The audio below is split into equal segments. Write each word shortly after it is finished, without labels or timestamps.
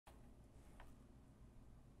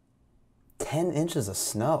10 inches of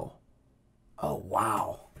snow. Oh,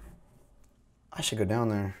 wow. I should go down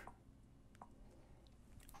there.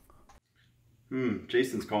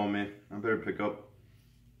 Jason's calling me. I better pick up.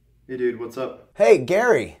 Hey dude, what's up? Hey,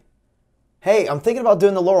 Gary. Hey, I'm thinking about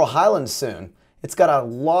doing the Laurel Highlands soon. It's got a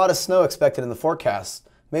lot of snow expected in the forecast.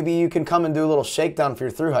 Maybe you can come and do a little shakedown for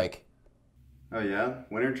your thru hike. Oh yeah?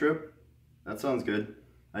 Winter trip? That sounds good.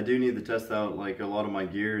 I do need to test out like a lot of my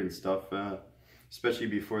gear and stuff, especially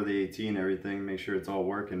before the AT and everything, make sure it's all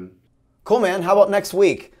working. Cool, man. How about next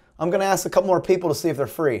week? I'm going to ask a couple more people to see if they're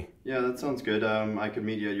free. Yeah, that sounds good. I could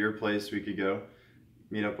meet you at your place. We could go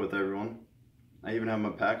meet up with everyone. I even have my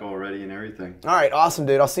pack all ready and everything. All right, awesome,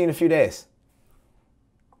 dude. I'll see you in a few days.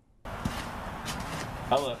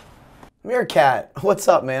 Hello. Meerkat, what's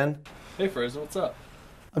up, man? Hey, Frozen, what's up?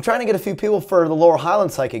 I'm trying to get a few people for the Laurel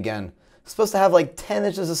Highlands hike again. It's supposed to have like 10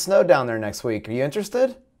 inches of snow down there next week. Are you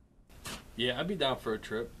interested? Yeah, I'd be down for a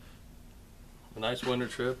trip. A nice winter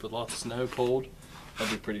trip with lots of snow, cold.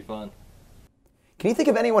 That'd be pretty fun. Can you think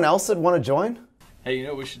of anyone else that'd want to join? Hey, you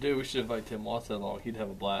know what we should do? We should invite Tim Watson along. He'd have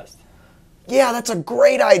a blast. Yeah, that's a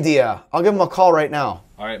great idea. I'll give him a call right now.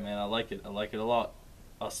 All right, man. I like it. I like it a lot.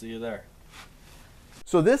 I'll see you there.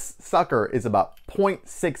 So this sucker is about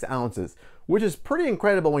 0.6 ounces, which is pretty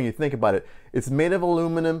incredible when you think about it. It's made of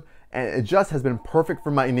aluminum, and it just has been perfect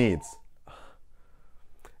for my needs.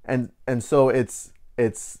 And so it's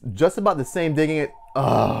just about the same digging it.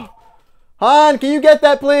 Han, can you get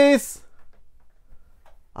that, please?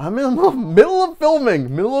 I'm in the middle of filming.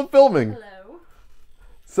 Hello.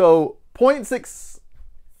 So 0.6.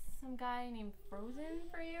 Some guy named Frozen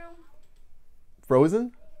for you?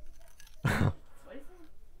 Frozen? What is it?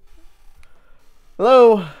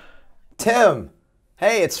 Hello? Tim.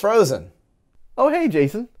 Hey, it's Frozen. Oh, hey,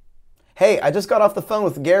 Jason. Hey, I just got off the phone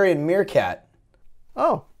with Gary and Meerkat.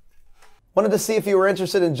 Oh. Wanted to see if you were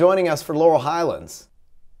interested in joining us for Laurel Highlands.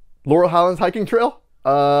 Laurel Highlands hiking trail?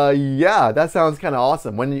 Yeah, that sounds kind of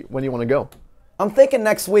awesome. When you want to go? I'm thinking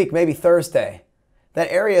next week, maybe Thursday. That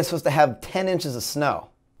area is supposed to have 10 inches of snow.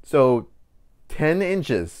 So 10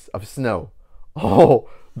 inches of snow. Oh,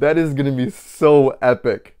 that is going to be so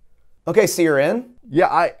epic. Okay, so you're in?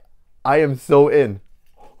 Yeah, I am so in.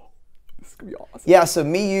 This is going to be awesome. Yeah, so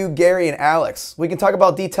me, you, Gary, and Alex. We can talk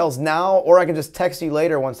about details now, or I can just text you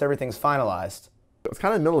later once everything's finalized. It's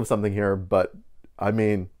kind of in the middle of something here, but I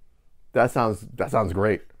mean, that sounds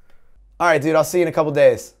great. All right, dude, I'll see you in a couple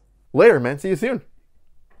days. Later, man. See you soon.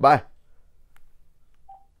 Bye.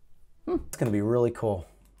 It's going to be really cool.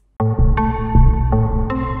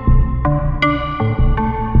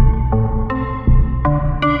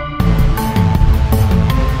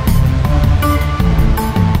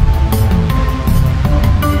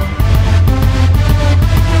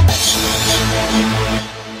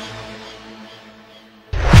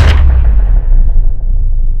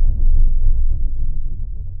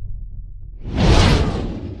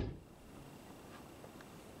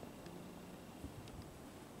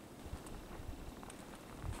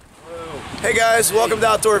 Hey guys, welcome to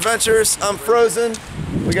Outdoor Adventures. I'm Frozen.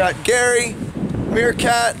 We got Gary,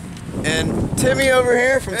 Meerkat, and Timmy over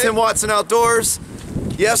here from Tim Watson Outdoors.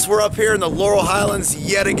 Yes, we're up here in the Laurel Highlands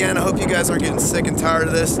yet again. I hope you guys aren't getting sick and tired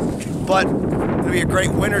of this, but it's gonna be a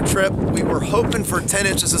great winter trip. We were hoping for 10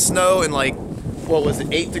 inches of snow and like, what was it,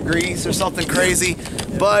 8 degrees or something crazy,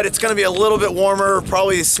 but it's gonna be a little bit warmer.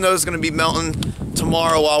 Probably the snow's gonna be melting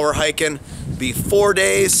tomorrow while we're hiking. Be 4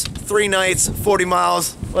 days, 3 nights, 40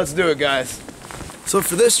 miles. Let's do it, guys. So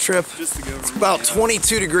for this trip, it's about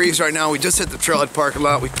 22 degrees right now. We just hit the trailhead parking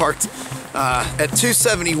lot. We parked at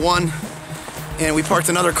 271, and we parked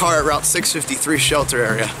another car at Route 653 shelter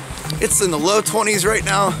area. It's in the low 20s right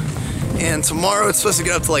now, and tomorrow it's supposed to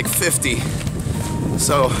get up to like 50.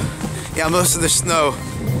 So yeah, most of the snow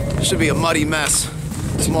should be a muddy mess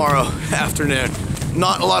tomorrow afternoon.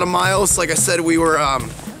 Not a lot of miles. Like I said, we were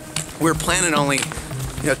planning only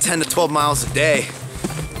 10 to 12 miles a day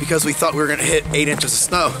because we thought we were gonna hit 8 inches of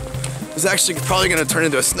snow. It was actually probably gonna turn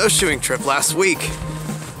into a snowshoeing trip last week,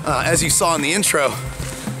 as you saw in the intro.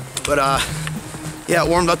 But yeah, it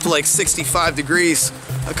warmed up to like 65 degrees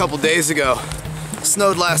a couple days ago.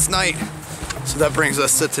 Snowed last night, so that brings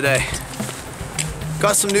us to today.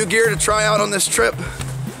 Got some new gear to try out on this trip.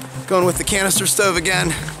 Going with the canister stove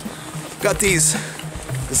again. Got these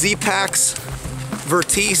Z-Packs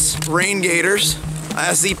Vertice rain gaiters. I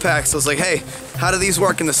asked Z-Packs, I was like, hey, how do these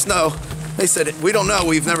work in the snow? They said, we don't know,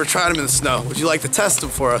 we've never tried them in the snow. Would you like to test them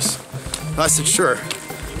for us? I said, sure.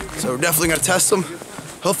 So we're definitely gonna test them.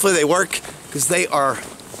 Hopefully they work, because they are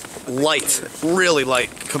light, really light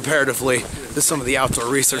comparatively to some of the outdoor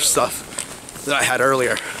research stuff that I had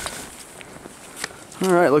earlier.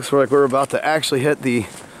 All right, looks like we're about to actually hit the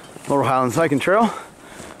Laurel Highlands hiking trail.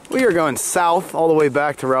 We are going south all the way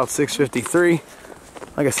back to Route 653.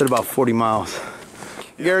 Like I said, about 40 miles.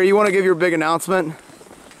 Gary, you want to give your big announcement?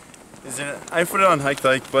 I put it on Hike the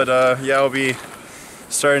Hike, but yeah, I'll be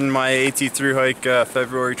starting my AT through hike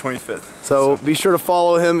February 25th. So be sure to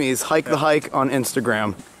follow him. He's Hike the Hike on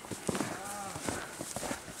Instagram.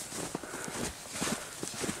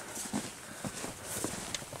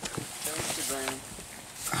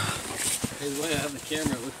 Way I have the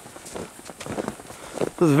camera.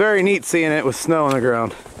 It was very neat seeing it with snow on the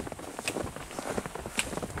ground.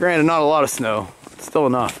 Granted, not a lot of snow. It's still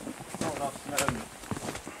enough.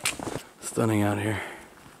 Stunning out here.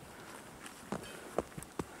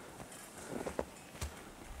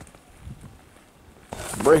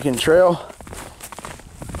 Breaking trail.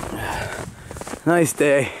 Nice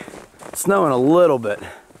day. It's snowing a little bit.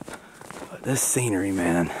 But this scenery,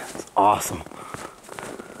 man, it's awesome.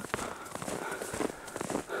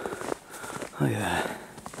 Look at that.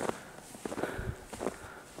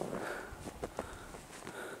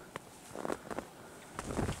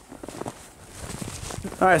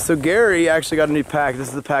 Alright, so Gary actually got a new pack. This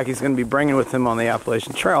is the pack he's going to be bringing with him on the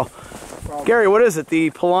Appalachian Trail. Gary, what is it?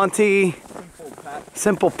 The Palanti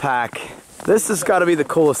Simple Pack. This has got to be the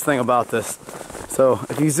coolest thing about this. So,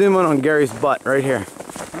 if you zoom in on Gary's butt right here.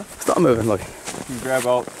 Stop moving, look. You can grab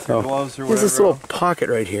out your gloves or whatever. There's this little pocket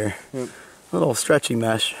right here. Yep. A little stretchy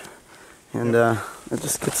mesh. And it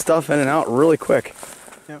just gets stuff in and out really quick.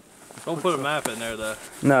 Yep. Don't put a map in there though.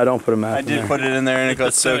 No, don't put a map in there. I did put it in there and it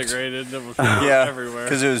got soaked. Disintegrated. It was Yeah, everywhere.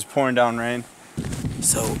 because it was pouring down rain.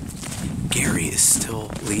 So, Gary is still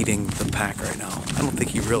leading the pack right now. I don't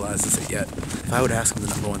think he realizes it yet. If I would ask him the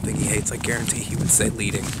number one thing he hates, I guarantee he would say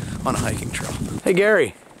leading on a hiking trail. Hey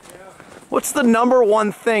Gary, what's the number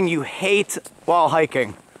one thing you hate while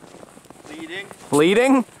hiking? Leading.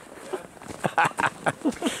 Leading?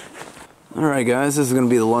 Alright guys, this is going to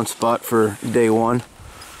be the lunch spot for day one.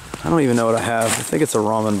 I don't even know what I have. I think it's a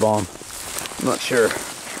ramen bomb. I'm not sure.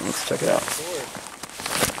 Let's check it out.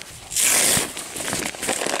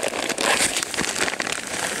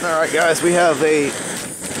 Alright guys, we have a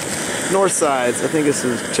North Sides. I think this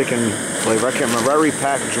is chicken flavor. I can't remember. I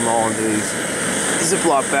repackage them all into these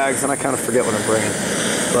Ziploc bags and I kind of forget what I'm bringing.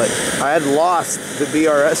 But I had lost the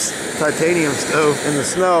BRS titanium stove in the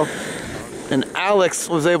snow. And Alex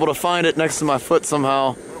was able to find it next to my foot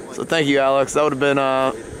somehow. So thank you, Alex. That would have been,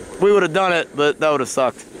 we would have done it, but that would have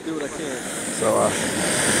sucked. Do what I can. So,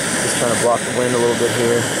 just trying to block the wind a little bit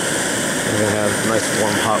here. And we're gonna have a nice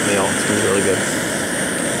warm hot meal. It's gonna be really good.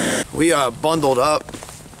 We bundled up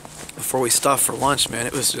before we stopped for lunch, man.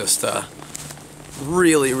 It was just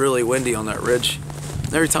really, really windy on that ridge.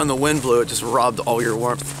 Every time the wind blew, it just robbed all your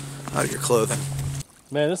warmth out of your clothing.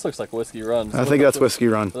 Man, this looks like Whiskey Run. I think that's Whiskey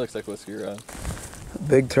Run. It looks like Whiskey Run.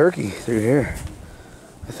 Big turkey through here.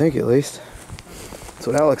 I think at least. That's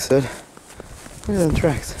what Alex said. Look at them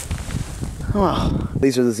tracks. Oh, wow.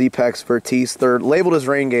 These are the Z-Packs Vertice. They're labeled as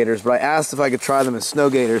rain gaiters, but I asked if I could try them as snow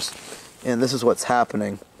gaiters, and this is what's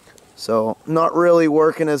happening. So, not really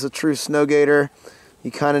working as a true snow gaiter.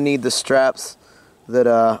 You kind of need the straps that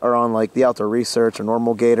are on like the Outdoor Research or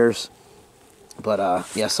normal gaiters. But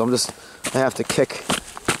yeah, so I have to kick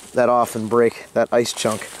that off and break that ice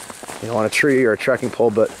chunk, you know, on a tree or a trekking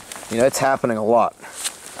pole, but you know, it's happening a lot.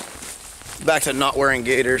 Back to not wearing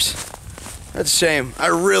gaiters. That's a shame. I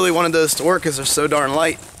really wanted those to work because they're so darn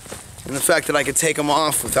light. And the fact that I could take them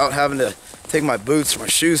off without having to take my boots or my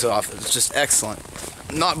shoes off is just excellent.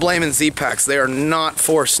 Not blaming Z-Packs, they are not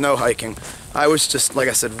for snow hiking. I was just, like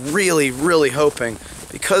I said, really, really hoping,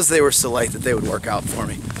 because they were so light, that they would work out for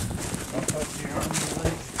me.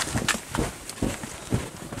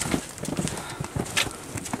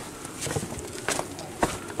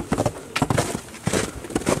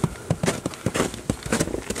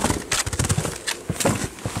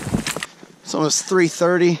 It's almost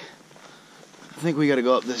 3:30. I think we got to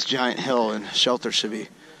go up this giant hill, and shelter should be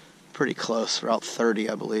pretty close. Route 30,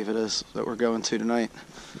 I believe it is, that we're going to tonight.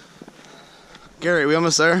 Gary, we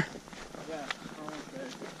almost there? Yeah, almost there.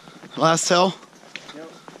 Last hill?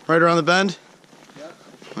 Yep. Right around the bend? Yep.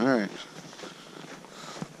 Alright.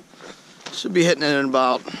 Should be hitting it in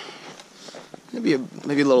about maybe a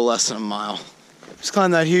little less than a mile. Just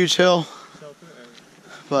climbed that huge hill.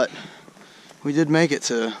 But we did make it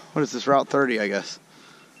to, what is this, Route 30, I guess.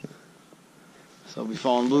 So we'll be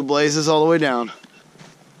following Blue Blazes all the way down.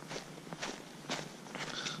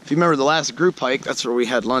 If you remember the last group hike, that's where we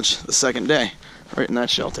had lunch the second day, right in that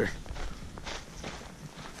shelter.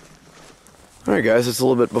 Alright guys, it's a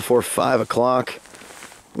little bit before 5 o'clock.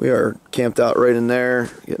 We are camped out right in there,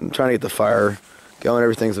 trying to get the fire going.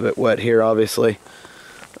 Everything's a bit wet here, obviously.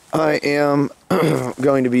 I am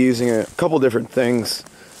going to be using a couple different things.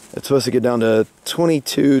 It's supposed to get down to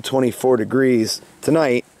 22, 24 degrees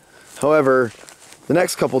tonight. However, the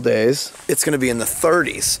next couple days, it's going to be in the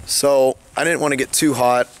 30s. So I didn't want to get too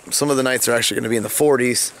hot. Some of the nights are actually going to be in the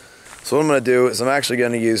 40s. So what I'm going to do is I'm actually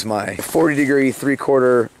going to use my 40 degree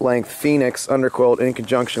 3/4 length Phoenix underquilt in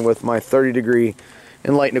conjunction with my 30 degree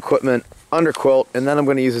Enlightened Equipment underquilt, and then I'm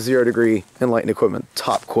going to use a 0 degree Enlightened Equipment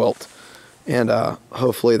top quilt, and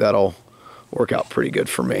hopefully that'll work out pretty good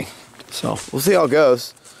for me. So we'll see how it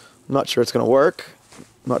goes. I'm not sure it's going to work.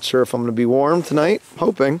 I'm not sure if I'm going to be warm tonight,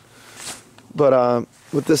 hoping, but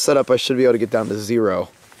with this setup I should be able to get down to 0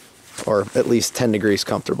 or at least 10 degrees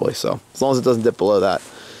comfortably, so as long as it doesn't dip below that.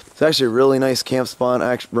 It's actually a really nice camp spot.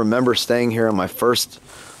 I actually remember staying here on my first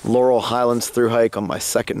Laurel Highlands through hike on my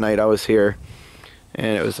second night I was here,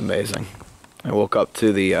 and it was amazing. I woke up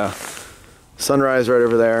to the sunrise right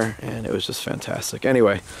over there, and it was just fantastic.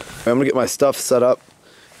 Anyway, I'm gonna get my stuff set up,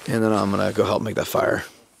 and then I'm gonna go help make that fire.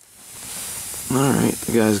 All right,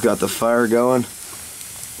 the guys got the fire going.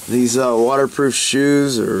 These waterproof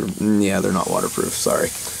shoes, yeah, they're not waterproof,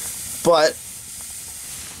 sorry. But,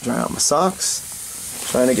 dry out my socks.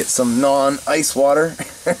 Trying to get some non-ice water.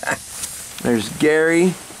 There's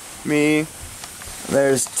Gary, me,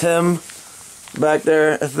 there's Tim back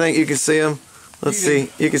there. I think you can see him. Let's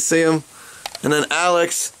see, you can see him. And then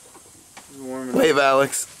Alex. Wave,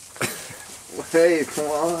 Alex. Hey, come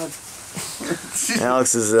on.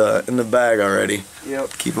 Alex is in the bag already.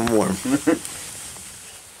 Yep. Keep him warm.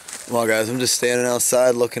 Well, guys, I'm just standing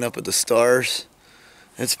outside looking up at the stars.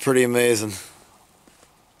 It's pretty amazing.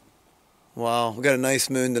 Wow, we got a nice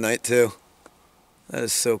moon tonight too. That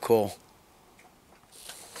is so cool.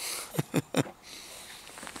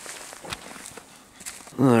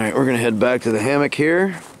 Alright, we're gonna head back to the hammock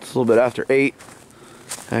here. It's a little bit after 8.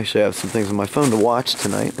 Actually, I have some things on my phone to watch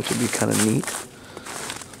tonight, which would be kind of neat.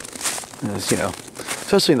 As, you know,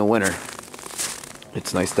 especially in the winter,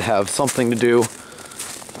 it's nice to have something to do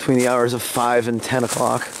between the hours of 5 and 10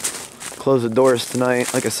 o'clock. Close the doors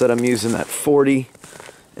tonight. Like I said, I'm using that 40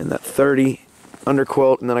 and that 30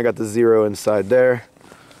 underquilt, and then I got the 0 inside there.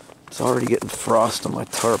 It's already getting frost on my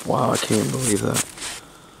tarp. Wow, I can't even believe that.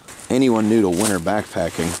 Anyone new to winter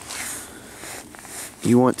backpacking,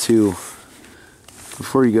 you want to,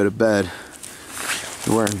 before you go to bed,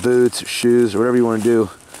 you're wearing boots or shoes or whatever you want to do,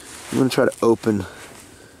 you want to try to open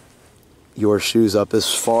your shoes up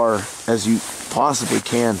as far as you possibly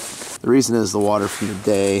can. The reason is the water from the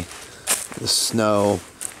day, the snow,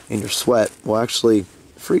 and your sweat will actually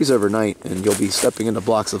freeze overnight, and you'll be stepping into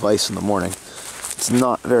blocks of ice in the morning. It's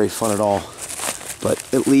not very fun at all, but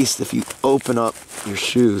at least if you open up your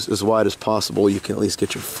shoes as wide as possible, you can at least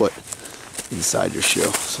get your foot inside your shoe.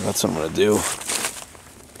 So that's what I'm gonna do.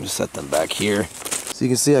 I'm gonna set them back here. So you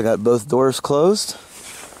can see I got both doors closed,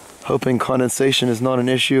 hoping condensation is not an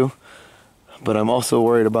issue, but I'm also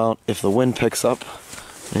worried about if the wind picks up.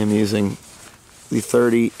 I'm using the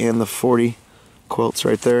 30 and the 40 quilts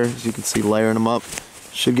right there, as you can see, layering them up.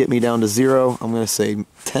 Should get me down to 0. I'm going to say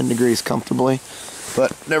 10 degrees comfortably,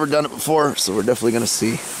 but never done it before, so we're definitely going to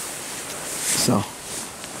see. So,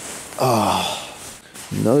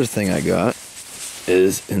 another thing I got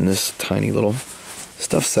is in this tiny little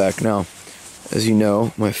stuff sack. Now, as you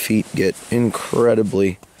know, my feet get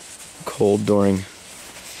incredibly cold during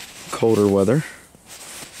colder weather,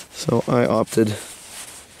 so I opted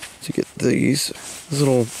to get these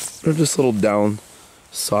little, they're just little down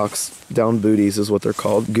socks, down booties is what they're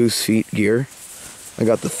called, goose feet gear. I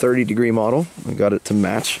got the 30 degree model. I got it to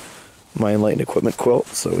match my Enlightened Equipment quilt,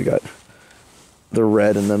 so we got the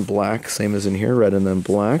red and then black, same as in here, red and then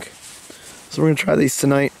black. So we're gonna try these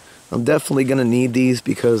tonight. I'm definitely gonna need these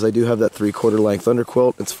because I do have that 3/4 length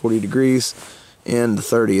underquilt. It's 40 degrees, and the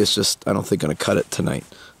 30 is just, I don't think, gonna cut it tonight.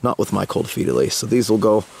 Not with my cold feet at least. So these will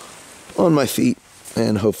go on my feet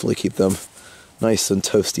and hopefully keep them nice and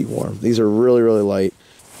toasty warm. These are really, really light.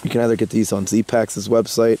 You can either get these on Z-Packs'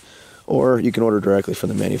 website, or you can order directly from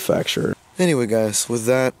the manufacturer. Anyway, guys, with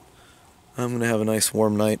that, I'm going to have a nice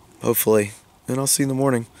warm night, hopefully, and I'll see you in the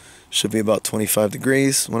morning. Should be about 25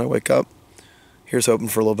 degrees when I wake up. Here's hoping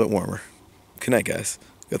for a little bit warmer. Good night, guys.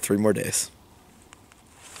 Got 3 more days.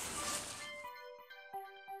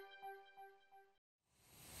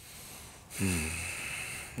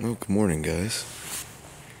 Oh, good morning, guys.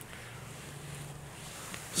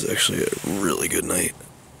 It was actually a really good night.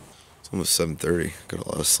 It's almost 7:30. Got a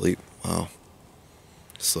lot of sleep. Wow.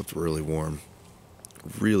 Slept really warm.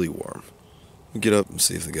 Really warm. We'll get up and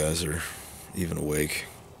see if the guys are even awake.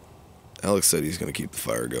 Alex said he's going to keep the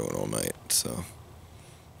fire going all night, so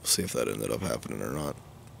we'll see if that ended up happening or not.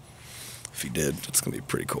 If he did, it's gonna be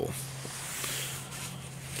pretty cool.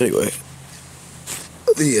 Anyway,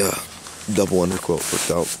 the double underquilt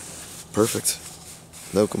worked out perfect.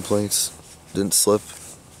 No complaints. Didn't slip.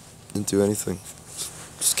 Didn't do anything.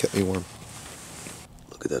 Just kept me warm.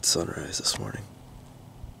 Look at that sunrise this morning.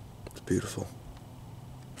 It's beautiful.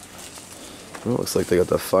 Well, looks like they got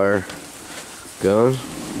the fire going.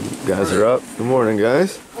 Guys are up. Good morning,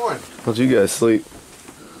 guys. Morning. How'd you guys sleep?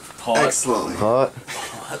 Hot. Excellent. Hot?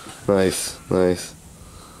 Nice, nice.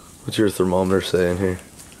 What's your thermometer saying here?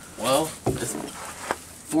 Well, it's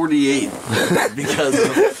 48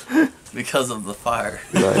 because of the fire.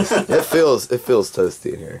 Nice. It feels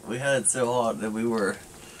toasty in here. We had it so hot that we were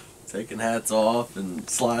taking hats off and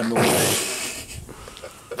sliding away.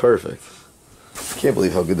 Perfect. Can't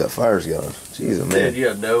believe how good that fire's going. Jeez, man. Dude, you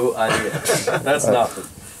have no idea. That's nothing.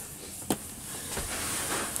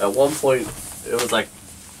 At one point, it was like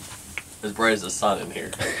as bright as the sun in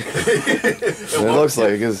here. It looks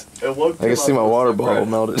like it, because I can see my water bottle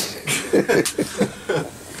melted.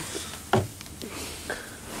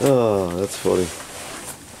 Oh, that's funny.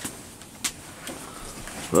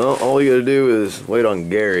 Well, all you gotta do is wait on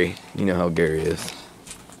Gary. You know how Gary is.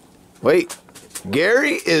 Wait,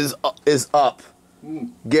 Gary is up.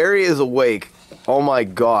 Gary is awake. Oh my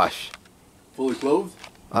gosh. Fully clothed?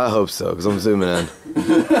 I hope so, because I'm zooming in.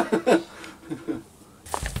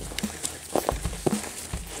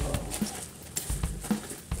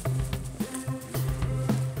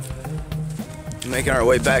 Making our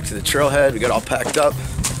way back to the trailhead. We got all packed up.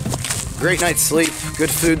 Great night's sleep.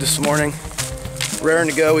 Good food this morning. Raring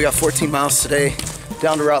to go. We got 14 miles today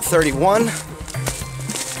down to Route 31.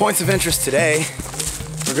 Points of interest today.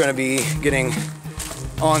 We're going to be getting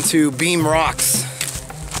onto Beam Rocks,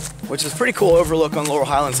 which is a pretty cool overlook on Laurel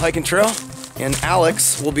Highlands hiking trail. And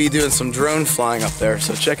Alex will be doing some drone flying up there,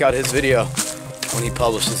 so check out his video when he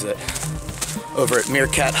publishes it over at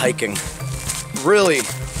Meerkat Hiking. Really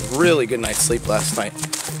good night's sleep last night.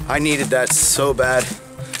 I needed that so bad.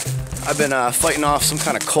 I've been fighting off some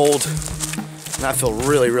kind of cold, and I feel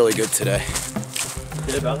really good today.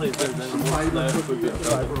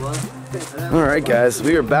 Alright guys,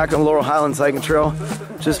 we are back on Laurel Highlands hiking trail.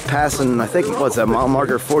 Just passing, I think, what's that, mile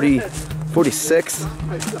marker 46.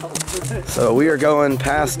 So we are going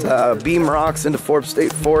past Beam Rocks into Forbes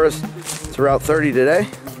State Forest to Route 30 today.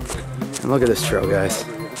 And look at this trail, guys.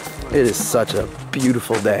 It is such a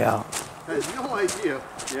beautiful day out. I had no idea.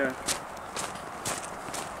 Yeah.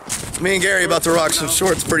 Me and Gary about to rock some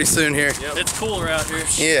shorts pretty soon here. Yep. It's cooler out here.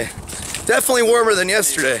 Yeah, definitely warmer than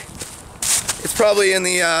yesterday. It's probably in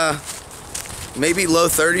the maybe low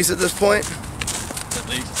 30s at this point. At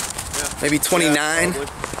least. Yeah. Maybe 29. Yeah,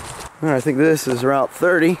 All right, I think this is Route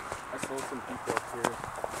 30. I saw some people up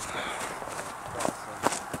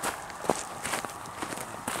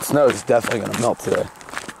here. Snow is definitely gonna melt today.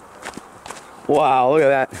 Wow, look at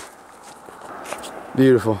that.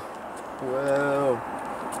 Beautiful. Wow.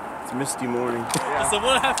 It's a misty morning. Yeah. So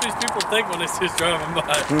what half these people think when they see us driving by?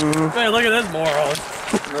 Man, look at this moron.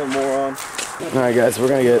 No moron. All right, guys, we're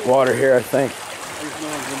gonna get water here, I think.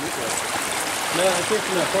 No, I think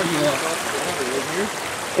from that parking lot.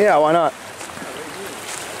 Yeah, why not?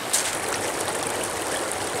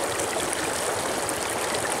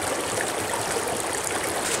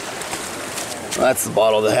 Well, that's the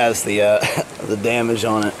bottle that has the the damage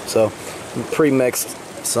on it. So we pre-mixed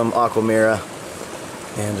some Aquamira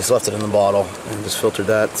and just left it in the bottle and just filtered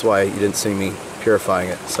that. That's why you didn't see me purifying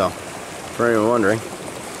it. So for anyone wondering.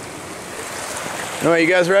 All right, you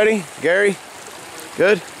guys ready? Gary?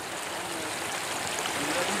 Good?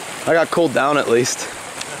 I got cooled down at least.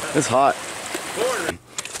 It's hot.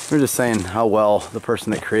 We were just saying how well the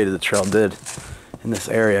person that created the trail did in this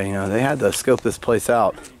area. You know, they had to scope this place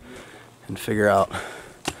out and figure out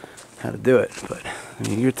how to do it. But I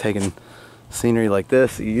mean, you're taking scenery like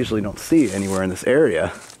this that you usually don't see anywhere in this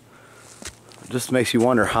area. It just makes you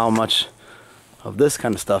wonder how much of this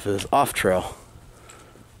kind of stuff is off trail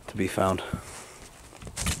to be found.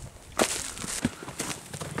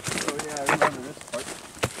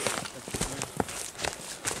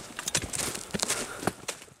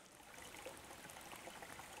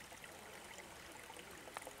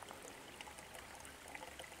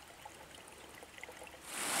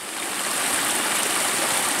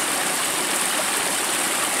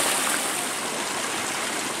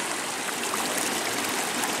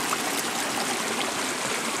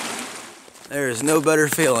 There is no better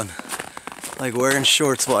feeling like wearing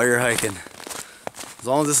shorts while you're hiking. As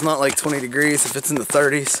long as it's not like 20 degrees, if it's in the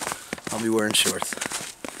 30s, I'll be wearing shorts.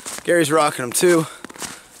 Gary's rocking them too.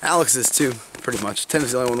 Alex is too, pretty much.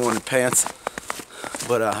 Tim's the only one wearing pants.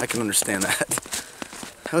 but I can understand that.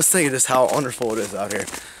 I was thinking just how wonderful it is out here.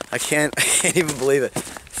 I can't even believe it.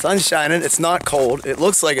 Sun's shining, it's not cold. It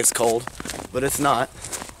looks like it's cold, but it's not.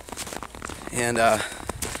 And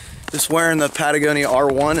just wearing the Patagonia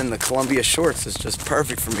R1 and the Columbia shorts is just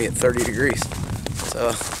perfect for me at 30 degrees. So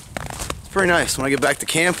it's pretty nice. When I get back to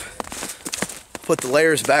camp, put the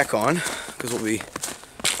layers back on, because we'll be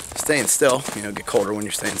staying still. You know, get colder when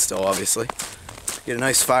you're staying still, obviously. Get a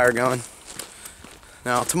nice fire going.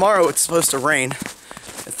 Now tomorrow it's supposed to rain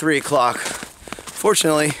at 3 o'clock.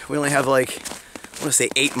 Fortunately, we only have like, I want to say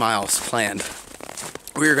 8 miles planned.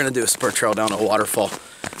 We were going to do a spur trail down a waterfall,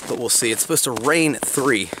 but we'll see. It's supposed to rain at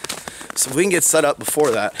 3. So if we can get set up before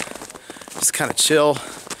that, just kind of chill,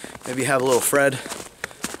 maybe have a little Fred,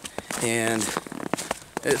 and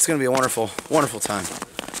it's going to be a wonderful, wonderful time.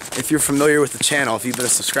 If you're familiar with the channel, if you've been a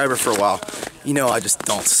subscriber for a while, you know I just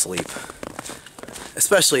don't sleep.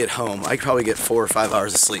 Especially at home. I probably get 4 or 5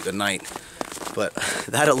 hours of sleep at night. But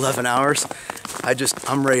that 11 hours,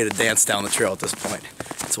 I'm ready to dance down the trail at this point.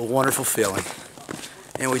 It's a wonderful feeling.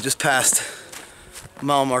 And we just passed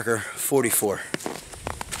mile marker 44.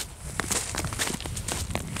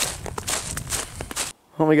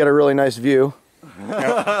 Well, we got a really nice view.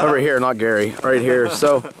 Over here, not Gary, right here.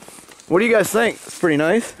 So, what do you guys think? It's pretty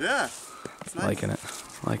nice? Yeah. It's nice. Liking it.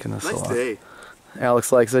 Liking this a lot. Nice day.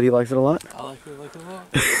 Alex likes it. He likes it a lot. I like it a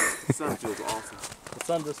lot. The sun feels awesome. The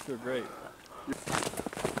sun does feel great.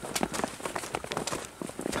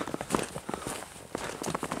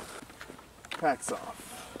 Packs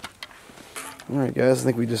off. Alright guys, I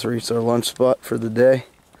think we just reached our lunch spot for the day.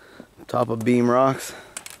 Top of Beam Rocks.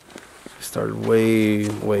 We started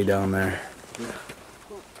way down there.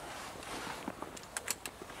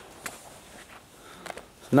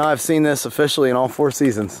 Now I've seen this officially in all 4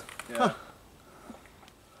 seasons. Yeah.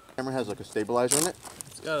 Camera has like a stabilizer in it.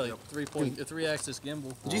 It's got like a 3-axis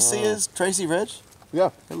gimbal. Did you see his Tracy Ridge?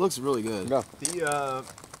 Yeah. It looks really good. Yeah. The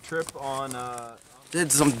trip on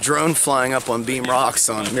Did some drone flying up on Beam Rocks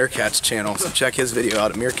on Meerkat's channel, so check his video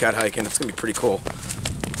out at Meerkat Hiking. It's gonna be pretty cool.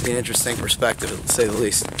 Be an interesting perspective, to say the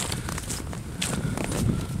least.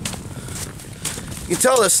 You can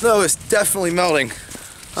tell the snow is definitely melting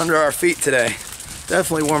under our feet today.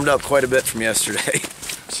 Definitely warmed up quite a bit from yesterday.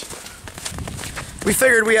 We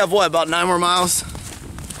figured we have what, about 9 more miles?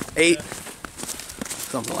 8? Yeah.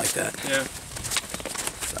 Something like that. Yeah.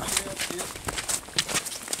 So.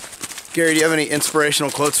 Gary, do you have any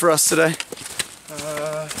inspirational quotes for us today?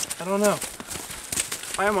 I don't know.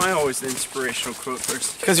 Why am I always the inspirational quote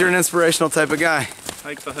person? Because you're an inspirational type of guy.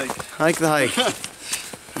 Hike the hike. Hike the hike.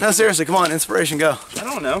 No, seriously, come on, inspiration, go. I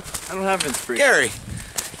don't know. I don't have inspiration. Gary,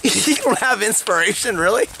 you don't have inspiration,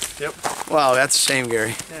 really? Yep. Wow, that's a shame,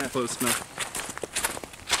 Gary. Yeah, close enough.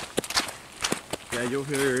 Yeah, you'll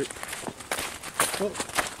hear it.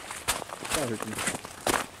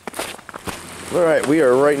 All right, we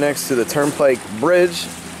are right next to the Turnpike Bridge.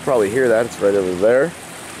 Probably hear that, it's right over there.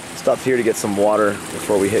 Stopped here to get some water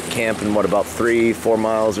before we hit camp in what, about 3-4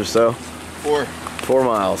 miles or so? 4. 4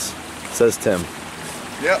 miles, says Tim.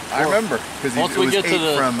 Yep, I remember. Once we get to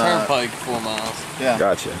the turnpike, 4 miles. Yeah.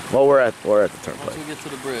 Gotcha. Well, we're at the Once Turnpike. we get to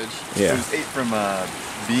the bridge. Yeah. It was 8 from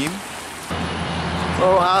Beam.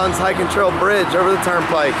 Laurel Highlands Hiking Trail Bridge over the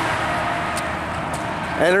Turnpike.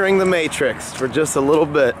 Entering the Matrix for just a little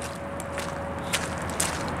bit.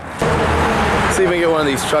 See if we can get one of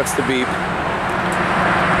these trucks to beep.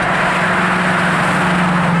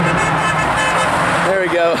 There we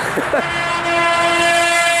go.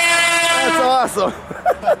 That's awesome.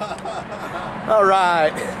 All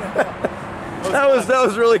right. That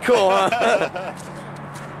was really cool, huh?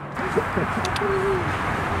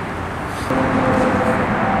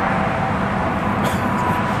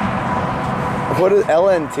 What is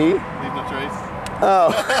LNT? Leave no trace.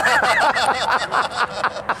 Oh.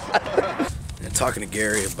 I'm talking to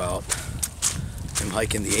Gary about him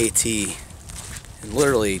hiking the AT in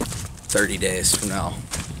literally 30 days from now.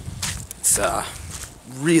 It's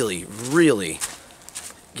really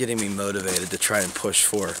getting me motivated to try and push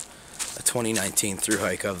for a 2019 thru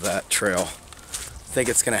hike of that trail. I think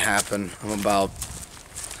it's gonna happen. I'm about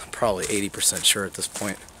probably 80% sure at this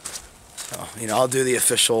point. So, you know, I'll do the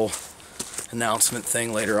official announcement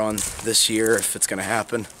thing later on this year if it's gonna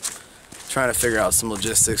happen. Trying to figure out some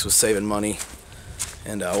logistics with saving money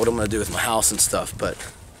and what I'm gonna do with my house and stuff, but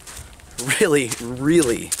really,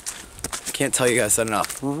 I can't tell you guys that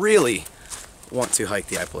enough, really want to hike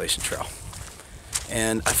the Appalachian Trail.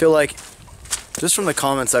 And I feel like, just from the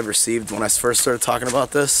comments I've received when I first started talking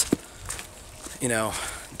about this, you know,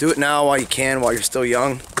 do it now while you can, while you're still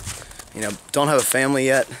young. You know, don't have a family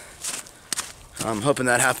yet. I'm hoping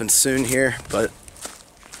that happens soon here, but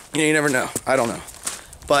You never know. I don't know.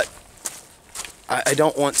 But I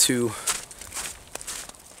don't want to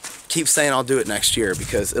keep saying I'll do it next year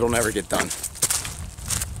because it'll never get done.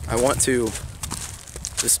 I want to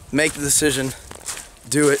just make the decision,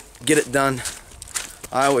 do it, get it done.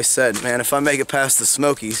 I always said, man, if I make it past the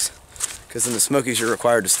Smokies, because in the Smokies you're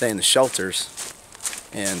required to stay in the shelters,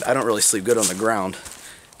 and I don't really sleep good on the ground,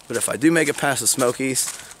 but if I do make it past the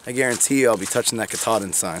Smokies, I guarantee you I'll be touching that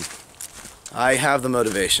Katahdin sign. I have the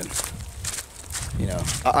motivation. You know,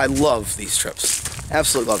 I love these trips.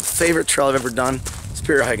 Absolutely love. The favorite trail I've ever done,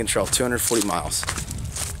 Superior Hiking Trail, 240 miles.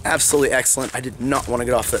 Absolutely excellent. I did not want to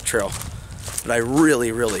get off that trail, but I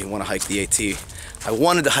really, really want to hike the AT. I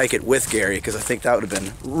wanted to hike it with Gary because I think that would have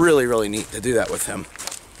been really, really neat to do that with him.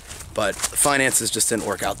 But the finances just didn't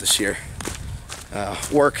work out this year.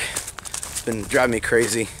 Work has been driving me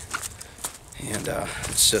crazy, and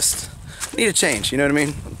it's just, I need a change, you know what I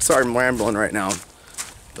mean? I'm sorry I'm rambling right now,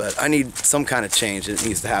 but I need some kind of change, and it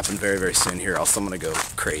needs to happen very, very soon here, else I'm gonna go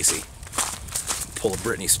crazy. Pull a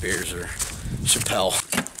Britney Spears or Chappelle.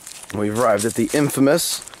 We've arrived at the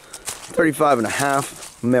infamous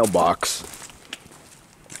 35.5 mailbox.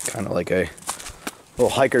 Kind of like a little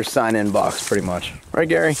hiker sign-in box, pretty much. Right,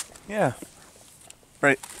 Gary? Yeah.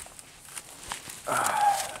 Right.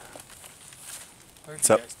 Where's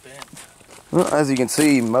up? you guys been? Well, as you can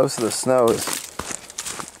see, most of the snow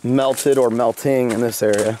is melted or melting in this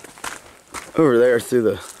area. Over there through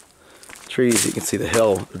the trees, you can see the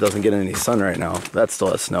hill. It doesn't get any sun right now. That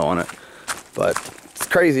still has snow on it. But it's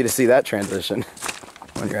crazy to see that transition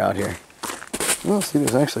when you're out here. Oh, see,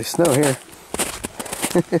 there's actually snow here.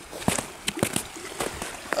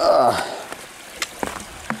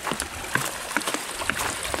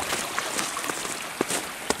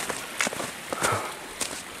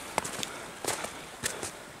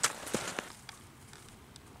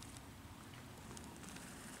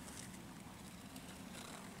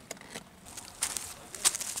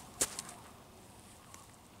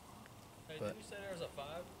 Hey, did you say there was a 5?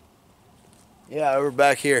 Yeah, we're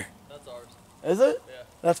back here. That's ours. Is it? Yeah.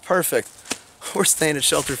 That's perfect. We're staying at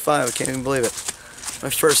Shelter 5. I can't even believe it. My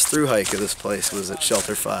first through hike of this place was at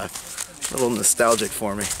Shelter 5. A little nostalgic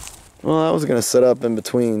for me. Well, I was gonna set up in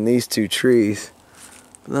between these two trees,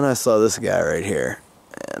 but then I saw this guy right here,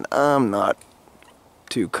 and I'm not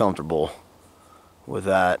too comfortable with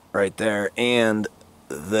that right there and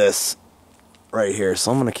this right here.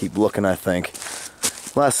 So I'm gonna keep looking, I think.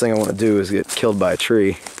 Last thing I want to do is get killed by a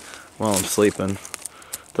tree while I'm sleeping.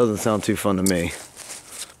 Doesn't sound too fun to me.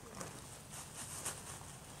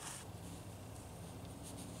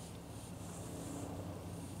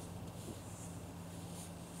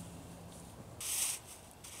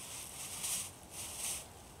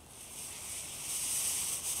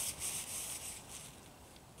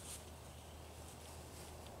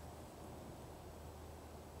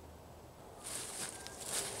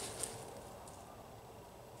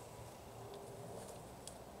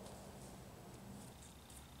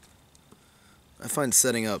 I find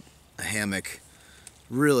setting up a hammock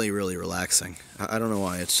really, really relaxing. I don't know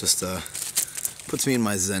why, it's just puts me in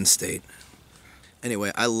my Zen state.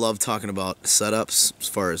 Anyway, I love talking about setups as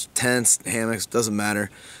far as tents, hammocks, doesn't matter.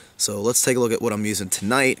 So let's take a look at what I'm using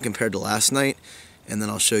tonight compared to last night, and then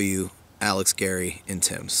I'll show you Alex, Gary, and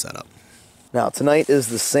Tim's setup. Now tonight is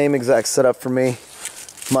the same exact setup for me,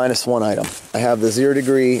 minus one item. I have the 0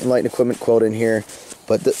 degree Enlightened Equipment quote in here.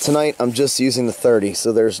 But tonight I'm just using the 30,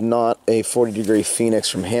 so there's not a 40 degree Phoenix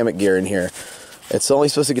from Hammock Gear in here. It's only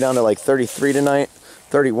supposed to get down to like 33 tonight,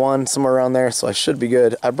 31, somewhere around there, so I should be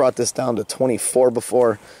good. I brought this down to 24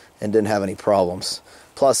 before and didn't have any problems.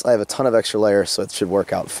 Plus I have a ton of extra layers, so it should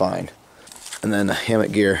work out fine. And then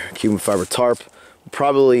Hammock Gear Cuban fiber tarp.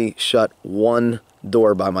 Probably shut one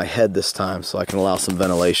door by my head this time so I can allow some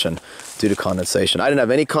ventilation due to condensation. I didn't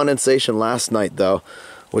have any condensation last night though,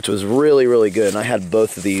 which was really, really good. And I had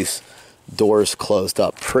both of these doors closed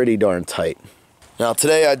up pretty darn tight. Now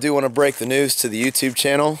today I do want to break the news to the YouTube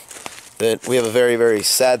channel that we have a very, very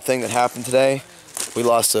sad thing that happened today. We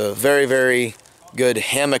lost a very, very good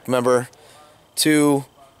hammock member to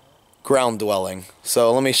ground dwelling.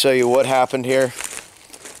 So let me show you what happened here.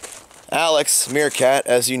 Alex Meerkat,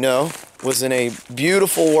 as you know, was in a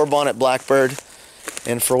beautiful war bonnet Blackbird,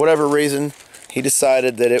 and for whatever reason he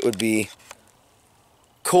decided that it would be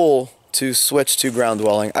cool to switch to ground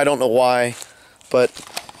dwelling. I don't know why, but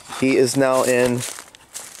he is now in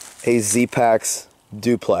a Z-Pax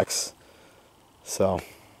duplex. So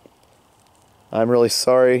I'm really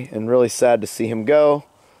sorry and really sad to see him go,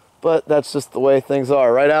 but that's just the way things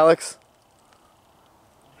are, right, Alex?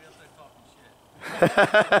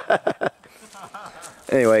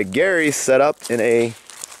 Anyway, Gary's set up in a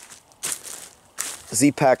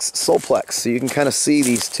Z-Pac's Solplex. So you can kind of see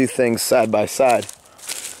these two things side by side.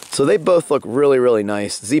 So they both look really, really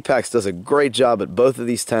nice. Z-Pac's does a great job at both of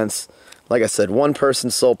these tents. Like I said, 1-person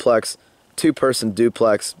Solplex, 2-person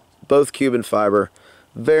duplex, both Cuban fiber.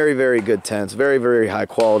 Very, very good tents, very, very high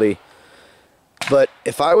quality. But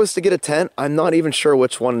if I was to get a tent, I'm not even sure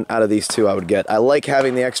which one out of these two I would get. I like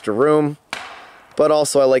having the extra room, but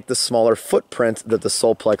also I like the smaller footprint that the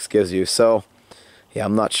Solplex gives you. So, yeah,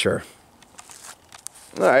 I'm not sure.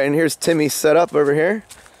 All right, and here's Timmy's setup over here.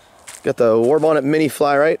 Got the War Bonnet Mini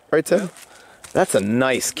Fly, right, Tim? Yeah. That's a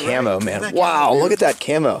nice camo, man. Wow, look at that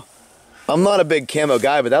camo. I'm not a big camo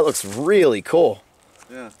guy, but that looks really cool.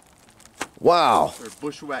 Yeah. Wow. Or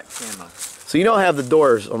bushwhack camo. So you don't have the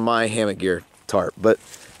doors on my hammock gear tarp, but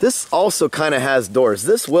this also kind of has doors.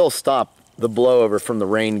 This will stop the blowover from the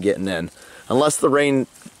rain getting in. Unless the rain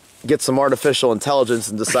gets some artificial intelligence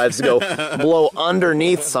and decides to go blow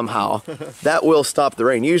underneath somehow, that will stop the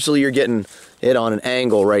rain. Usually you're getting it on an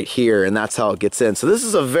angle right here, and that's how it gets in. So this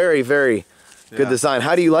is a very, very good design.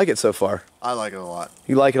 How do you like it so far? I like it a lot.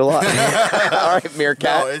 You like it a lot? All right,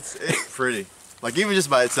 Meerkat. No, it's pretty. Like, even just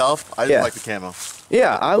by itself, I just like the camo.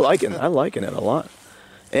 Yeah, I like it. I'm liking it a lot.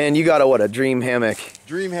 And you got a dream hammock.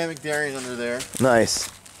 Dream hammock Darien under there. Nice.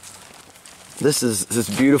 This is this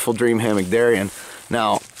beautiful dream hammock Darien.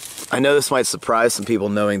 Now, I know this might surprise some people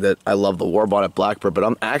knowing that I love the War Bonnet Blackbird, but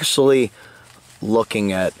I'm actually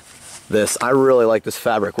looking at this. I really like this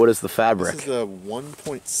fabric. What is the fabric? This is a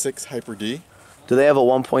 1.6 Hyper D. Do they have a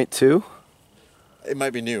 1.2? It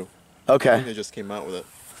might be new. Okay. I think they just came out with it.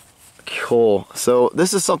 Cool. So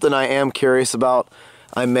this is something I am curious about.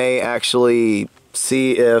 I may actually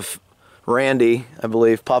see if Randy, I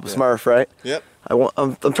believe, Papa Smurf, right? Yep.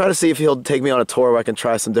 I'm trying to see if he'll take me on a tour where I can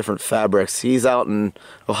try some different fabrics. He's out in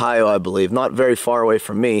Ohio, I believe, not very far away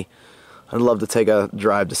from me. I'd love to take a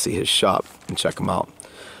drive to see his shop and check him out.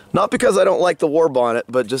 Not because I don't like the War Bonnet,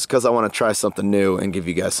 but just because I want to try something new and give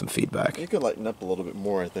you guys some feedback. You could lighten up a little bit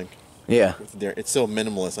more, I think. Yeah. It's so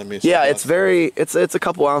minimalist. I mean, it's it's a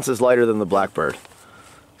couple ounces lighter than the Blackbird.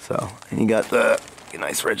 So, and you got the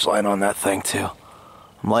nice ridge line on that thing too.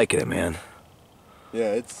 I'm liking it, man.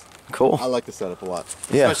 Yeah, it's cool. I like the setup a lot.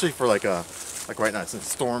 Yeah. Especially for like right now, it's in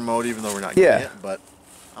storm mode, even though we're not getting it, but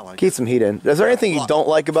I like it. Keep some heat in. Is there anything you don't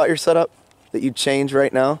like about your setup that you'd change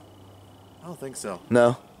right now? I don't think so.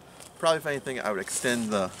 No? Probably if anything, I would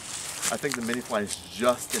extend I think the mini fly is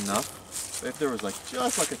just enough. If there was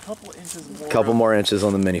just a couple inches more. Couple more inches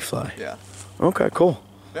on the mini fly. Yeah. Okay, cool.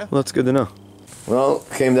 Yeah. Well, that's good to know. Well,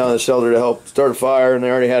 came down to the shelter to help start a fire, and they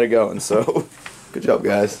already had it going, so good job,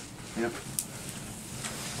 guys. Yep.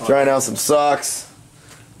 Trying out some socks.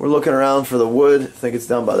 We're looking around for the wood. I think it's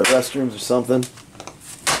down by the restrooms or something.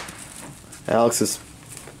 Alex is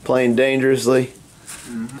playing dangerously.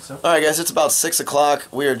 Alright guys, it's about 6 o'clock.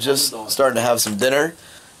 We are just starting to have some dinner.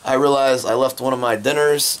 I realized I left one of my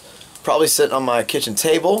dinners probably sitting on my kitchen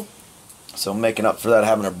table. So I'm making up for that,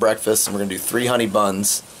 having a breakfast, and we're going to do 3 honey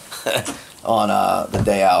buns on the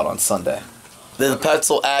day out on Sunday. The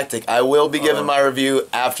Petzl Actic. I will be giving my review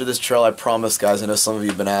after this trail, I promise, guys. I know some of you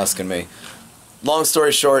have been asking me. Long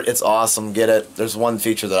story short, it's awesome. Get it. There's one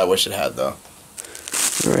feature that I wish it had, though.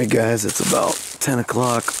 Alright, guys, it's about 10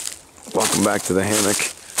 o'clock. Welcome back to the hammock.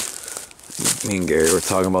 Me and Gary were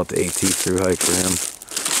talking about the AT through hike for him.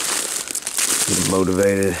 Getting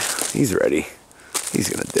motivated. He's ready. He's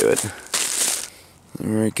gonna do it.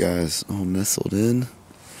 Alright, guys, all nestled in.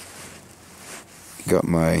 Got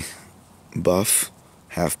my buff,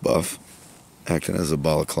 half buff, acting as a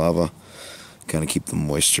balaclava. Kind of keep the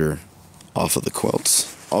moisture off of the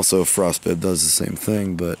quilts. Also, frost bib does the same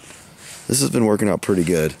thing, but this has been working out pretty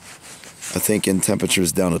good. I think in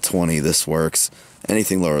temperatures down to 20, this works.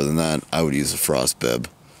 Anything lower than that, I would use a frost bib.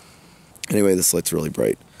 Anyway, this light's really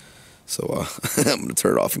bright, so I'm going to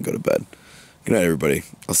turn it off and go to bed. Good night, everybody.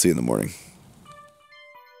 I'll see you in the morning.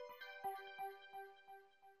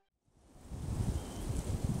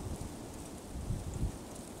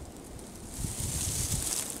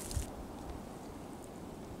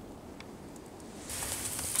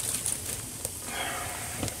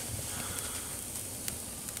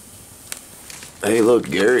 Hey, look,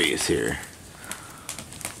 Gary is here.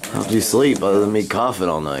 How'd you sleep other than me coughing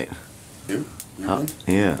all night? You?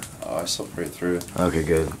 Yeah. Oh, I slept right through it. Okay,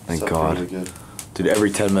 good. Thank Slept God. really good. Dude,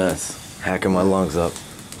 every 10 minutes, hacking my lungs up.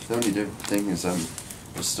 The only different thing is I'm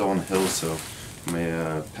still on the hill, so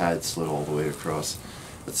my pad slid all the way across.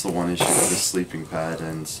 That's the one issue with the sleeping pad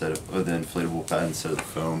instead of the inflatable pad instead of the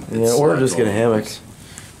foam. Yeah, or just get a hammock.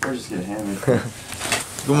 Or just get a hammock.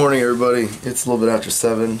 Good morning, everybody. It's a little bit after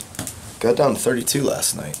 7. Got down to 32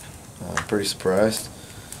 last night. Pretty surprised.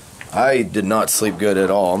 I did not sleep good at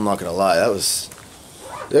all. I'm not gonna lie.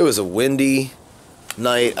 It was a windy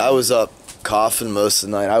night. I was up coughing most of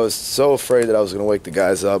the night. I was so afraid that I was gonna wake the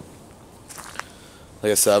guys up.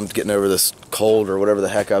 Like I said, I'm getting over this cold or whatever the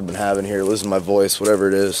heck I've been having here, losing my voice, whatever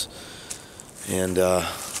it is. And well,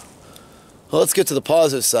 let's get to the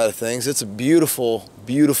positive side of things. It's a beautiful,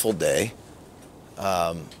 beautiful day.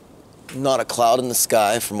 Not a cloud in the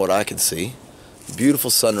sky from what I can see. Beautiful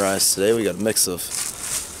sunrise today. We got a mix of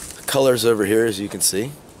colors over here, as you can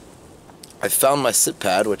see. I found my sit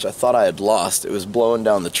pad, which I thought I had lost. It was blowing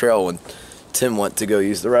down the trail when Tim went to go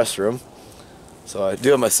use the restroom. So I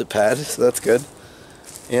do have my sit pad, so that's good.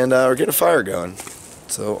 And we're getting a fire going.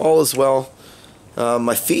 So all is well.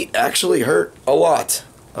 My feet actually hurt a lot.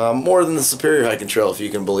 More than the Superior Hiking Trail, if you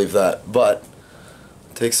can believe that. But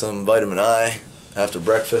take some vitamin I after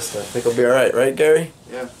breakfast. I think I'll be alright, right, Gary?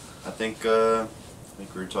 Yeah, I think we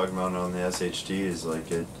were talking about on the SHT is like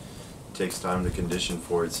it takes time to condition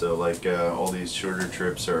for it. So like all these shorter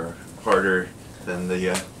trips are harder than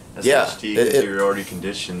the SHT because you're already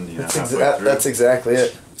conditioned. You know, That's exactly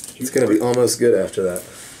it. It's gonna be almost good after that.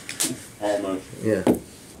 Almost. Yeah.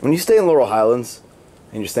 When you stay in Laurel Highlands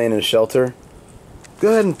and you're staying in a shelter, go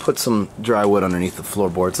ahead and put some dry wood underneath the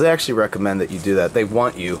floorboards. They actually recommend that you do that. They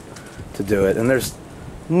want you to do it. And there's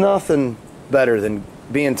nothing better than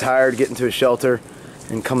being tired, getting to a shelter,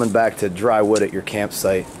 and coming back to dry wood at your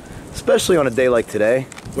campsite. Especially on a day like today,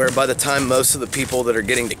 where by the time most of the people that are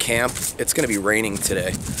getting to camp, it's going to be raining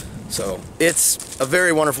today. So it's a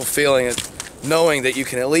very wonderful feeling knowing that you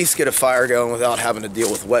can at least get a fire going without having to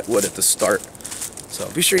deal with wet wood at the start. So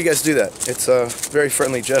be sure you guys do that. It's a very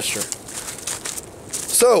friendly gesture.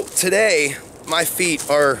 So today, my feet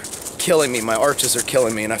are killing me. My arches are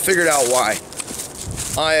killing me, and I figured out why.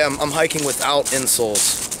 I'm hiking without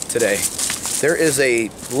insoles today. There is a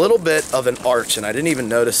little bit of an arch, and I didn't even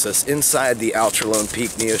notice this, inside the Outralone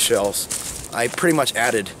Peak Neo shells. I pretty much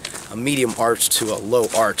added a medium arch to a low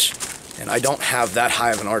arch, and I don't have that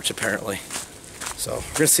high of an arch apparently. So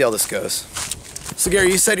we're gonna see how this goes. So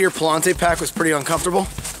Gary, you said your Palante pack was pretty uncomfortable?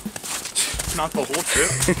 Not the whole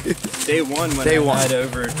trip. Day one when I had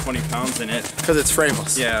over 20 pounds in it. Because it's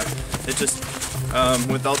frameless. Yeah, it just,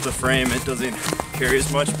 without the frame, it doesn't carry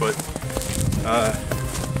as much, but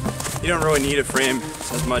you don't really need a frame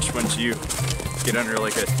as much once you get under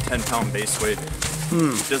like a 10-pound base weight.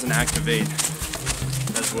 It doesn't activate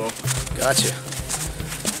as well. Gotcha.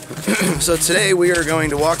 So today we are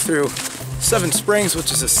going to walk through Seven Springs,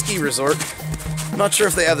 which is a ski resort. I'm not sure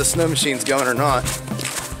if they have the snow machines going or not,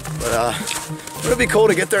 but it'd be cool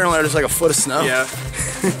to get there and there's like a foot of snow. Yeah,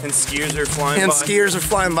 and skiers are flying by. And skiers are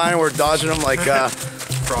flying by and we're dodging them like,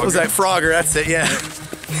 what was that? Frogger, that's it, yeah.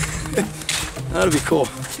 That'd be cool.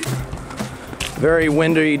 Very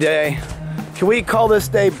windy day. Can we call this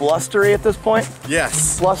day blustery at this point?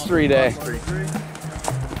 Yes. Blustery day.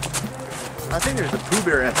 I think there's a Pooh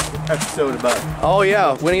Bear episode about it. Oh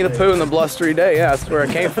yeah, Winnie the Pooh and the blustery day. Yeah, that's where it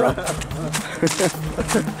came from.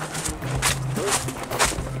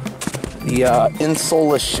 The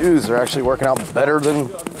insoleless shoes are actually working out better than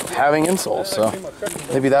having insoles, so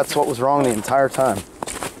maybe that's what was wrong the entire time.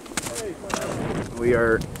 We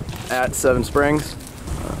are at Seven Springs.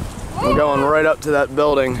 We're going right up to that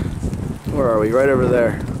building. Where are we? Right over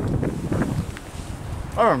there.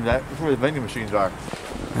 I remember that. That's where the vending machines are.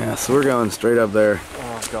 Yeah, so we're going straight up there.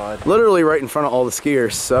 Oh, God. Literally right in front of all the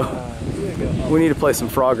skiers, so we need to play some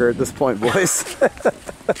Frogger at this point, boys.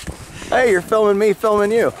 Hey, you're filming me,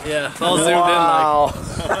 filming you. Yeah, all zoomed in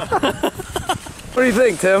like. What do you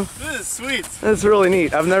think, Tim? This is sweet. It's really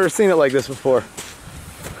neat. I've never seen it like this before.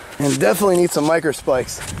 And definitely need some micro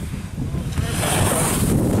spikes.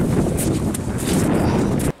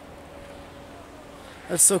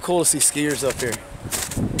 That's so cool to see skiers up here.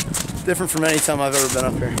 Different from any time I've ever been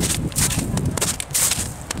up here.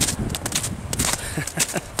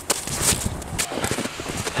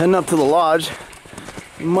 Heading up to the lodge.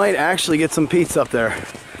 We might actually get some pizza up there.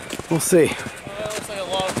 We'll see. Looks like a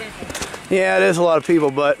lot of people. Yeah, it is a lot of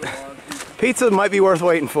people, but pizza might be worth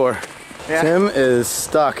waiting for. Yeah. Tim is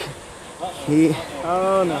stuck.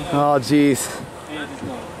 Oh no. Oh geez.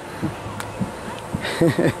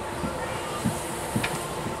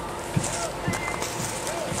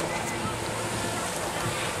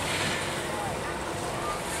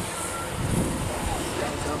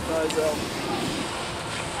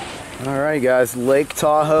 Alright guys, Lake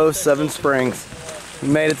Tahoe, Seven Springs. We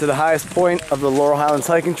made it to the highest point of the Laurel Highlands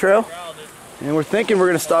hiking trail. And we're thinking we're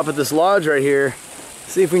going to stop at this lodge right here,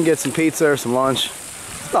 see if we can get some pizza or some lunch.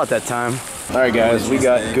 It's about that time. Alright guys, we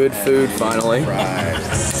got good food finally.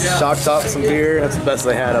 Stocked up some beer, that's the best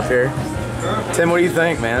they had up here. Tim, what do you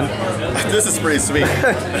think, man? This is pretty sweet.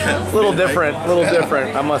 A little different,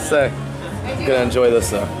 I must say. Gonna enjoy this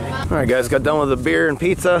though. All right, guys, got done with the beer and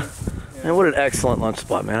pizza. And what an excellent lunch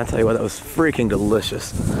spot, man. I tell you what, that was freaking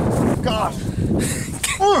delicious. Gosh.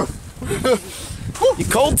 You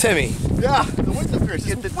cold, Timmy? Yeah, the wind up here is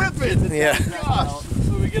just whipping. Yeah. Gosh.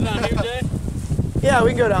 So we get down here, Jay? Yeah, we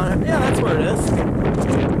can go down here. Yeah, that's where it is.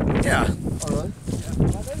 Yeah.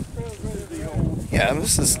 Yeah,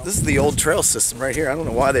 this is the old trail system right here. I don't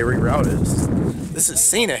know why they rerouted us. This is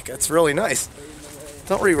scenic. That's really nice.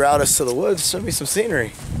 Don't reroute us to the woods. Show me some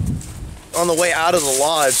scenery. On the way out of the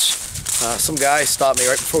lodge, some guy stopped me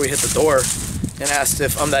right before we hit the door and asked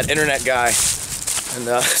if I'm that internet guy.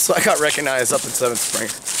 And so I got recognized up in Seven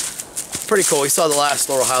Springs. Pretty cool. He saw the last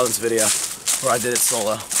Laurel Highlands video where I did it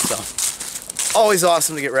solo. So always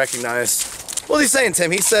awesome to get recognized. What was he saying,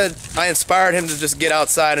 Tim? He said I inspired him to just get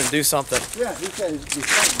outside and do something. Yeah, he said his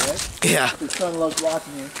son, right? Yeah. His son loves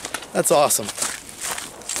watching you. That's awesome.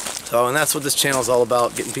 So, and that's what this channel is all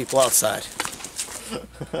about, getting people outside.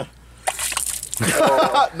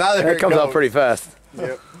 Now That comes out pretty fast.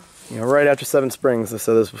 Yep. You know, right after Seven Springs, I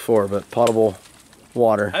said this before, but potable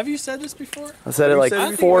water. Have you said this before? I said it like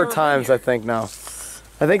said it 4 before? times, I think now.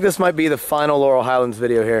 I think this might be the final Laurel Highlands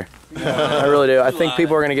video here. I really do. I think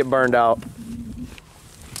people are gonna get burned out.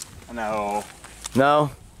 No.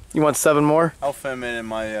 No? You want 7 more? I'll film it in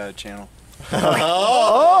my channel.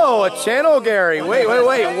 Oh, a channel, Gary.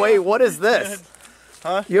 Wait. What is this?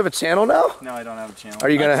 Huh? You have a channel now? No, I don't have a channel. Are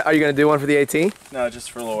you gonna do one for the AT? No, just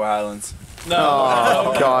for Laurel Highlands. No.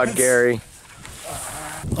 Oh God, Gary.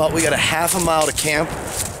 Well, we got a half a mile to camp,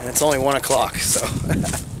 and it's only 1 o'clock, so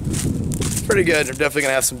it's pretty good. We're definitely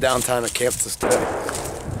gonna have some downtime at camp this day.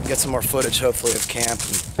 Get some more footage, hopefully, of camp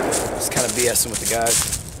and just kind of BSing with the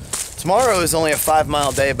guys. Tomorrow is only a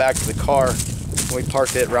 5-mile day back to the car. We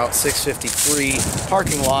parked at Route 653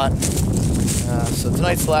 parking lot. So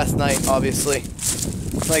tonight's the last night, obviously.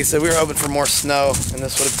 Like I said, we were hoping for more snow, and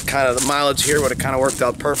this would have kind of, the mileage here would have kind of worked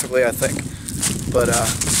out perfectly, I think. But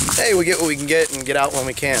hey, we get what we can get and get out when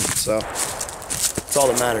we can, so that's all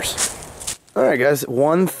that matters. All right, guys,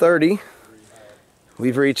 1:30.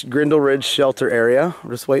 We've reached Grindle Ridge Shelter area.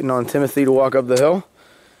 We're just waiting on Timothy to walk up the hill.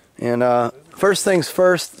 And first things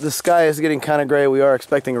first, the sky is getting kind of gray. We are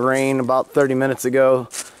expecting rain about 30 minutes ago,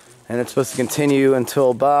 and it's supposed to continue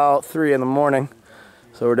until about 3 in the morning.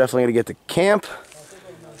 So we're definitely gonna get to camp,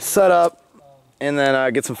 set up, and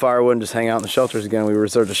then get some firewood and just hang out in the shelters again. We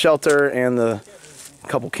reserved a shelter and the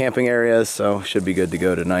couple camping areas, so should be good to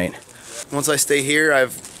go tonight. Once I stay here,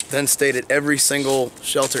 I've then stayed at every single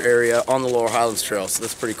shelter area on the Laurel Highlands Trail, so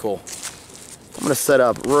that's pretty cool. I'm gonna set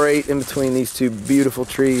up right in between these 2 beautiful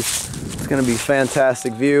trees. It's gonna be a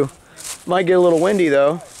fantastic view. Might get a little windy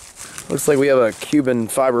though. Looks like we have a Cuban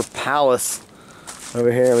fiber palace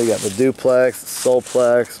over here. We got the duplex,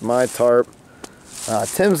 Solplex, my tarp.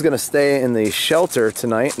 Tim's gonna stay in the shelter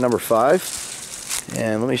tonight, number 5.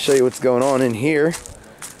 And let me show you what's going on in here.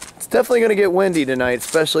 It's definitely gonna get windy tonight,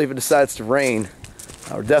 especially if it decides to rain.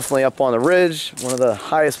 We're definitely up on the ridge, one of the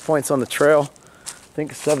highest points on the trail. I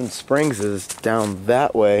think Seven Springs is down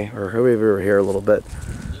that way, or over here a little bit.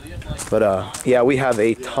 But yeah, we have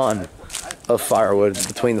a ton of firewood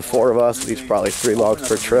between the 4 of us, each probably 3 logs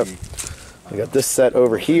per trip. We got this set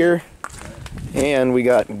over here, and we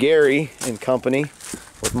got Gary and company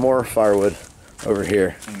with more firewood over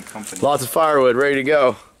here. Lots of firewood ready to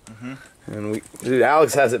go. And dude,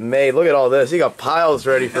 Alex has it made. Look at all this. You got piles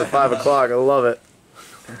ready for 5 o'clock. I love it.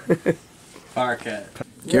 Fire cat.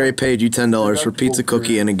 Gary paid you $10 for pizza,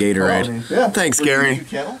 cookie, and a Gatorade. Yeah. Thanks, Gary.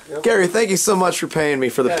 Gary, thank you so much for paying me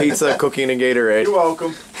for the pizza, cookie, and a Gatorade. You're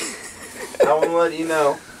welcome. I want to let you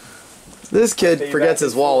know. This kid forgets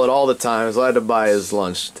his wallet all the time, so I had to buy his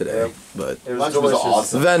lunch today. But Lunch was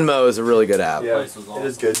awesome. Venmo is a really good app. Yeah, it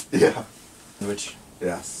is good. Yeah. Which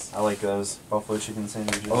Yes. I like those buffalo chicken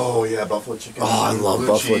sandwiches. Oh yeah, buffalo chicken. Oh, I love Blue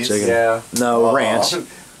buffalo cheese. chicken. Yeah. No, ranch.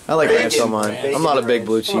 I like ranch on mine. Bacon. I'm not a big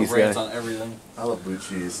blue cheese Ranch guy. on everything. I love blue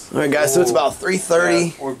cheese. All right, guys, so it's about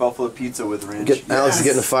 3:30. Yeah, or buffalo pizza with ranch. Alex is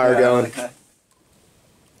getting the fire going. like that.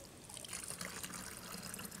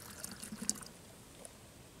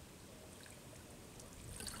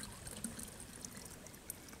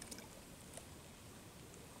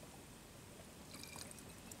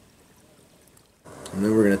 And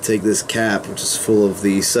then we're going to take this cap, which is full of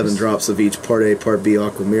the 7 drops of each Part A, Part B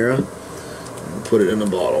Aquamira, and put it in a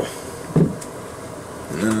bottle.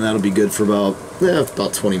 And then that'll be good for about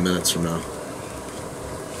 20 minutes from now.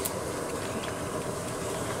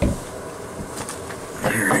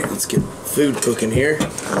 Alright, let's get food cooking here.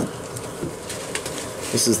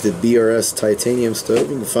 This is the BRS titanium stove.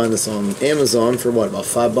 You can find this on Amazon for what, about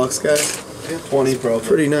 $5, guys? Yeah, 20 probably.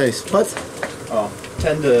 Pretty nice. What? Oh,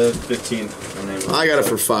 10 to 15. I got it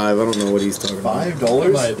for $5. I don't know what he's talking about.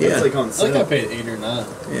 $5? Yeah. That's like on I sale. think I paid 8 or 9.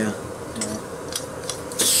 Yeah.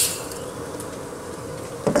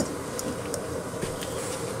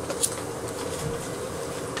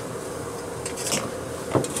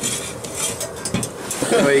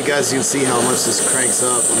 Anyway, you guys can see how much this cranks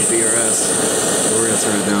up on BRS. So we're gonna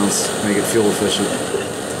turn it down, make it fuel efficient.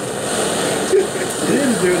 You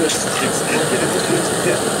didn't do this.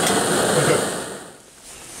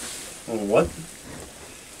 What?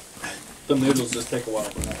 The noodles just take a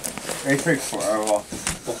while. It takes forever.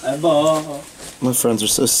 Forever. My friends are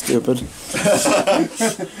so stupid.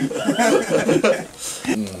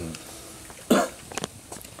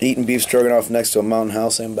 Eating beef stroganoff next to a Mountain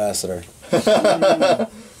House ambassador.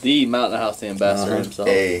 The Mountain House ambassador himself.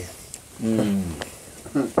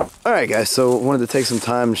 Alright guys, so wanted to take some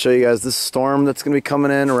time and show you guys this storm that's going to be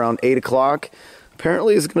coming in around 8 o'clock.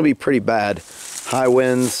 Apparently it's going to be pretty bad. High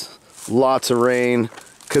winds, lots of rain,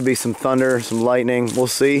 could be some thunder, some lightning, we'll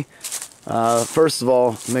see. First of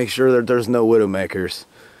all, make sure that there's no widowmakers.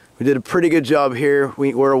 We did a pretty good job here.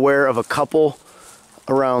 We're aware of a couple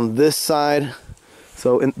around this side,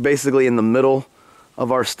 so basically in the middle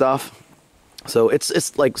of our stuff. So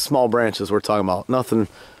it's like small branches we're talking about, nothing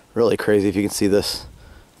really crazy. If you can see this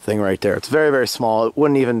thing right there, it's very, very small. It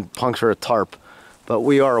wouldn't even puncture a tarp, but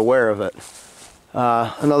we are aware of it.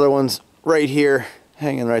 Another one's right here,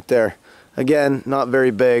 hanging right there. Again, not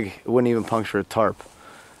very big, it wouldn't even puncture a tarp.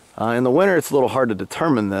 In the winter it's a little hard to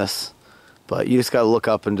determine this, but you just got to look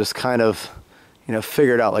up and just kind of, you know,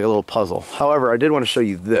 figure it out like a little puzzle. However, I did want to show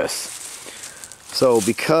you this. So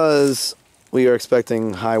because we are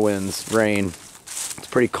expecting high winds, rain, it's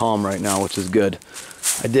pretty calm right now, which is good.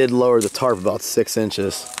 I did lower the tarp about 6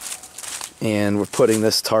 inches, and we're putting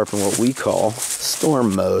this tarp in what we call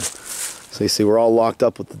storm mode. So you see we're all locked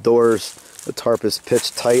up with the doors, the tarp is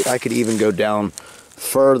pitched tight. I could even go down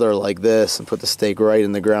further like this and put the stake right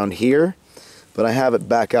in the ground here, but I have it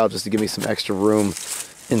back out just to give me some extra room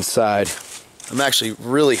inside. I'm actually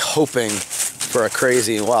really hoping for a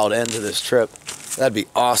crazy and wild end to this trip. That'd be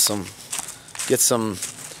awesome. Get some...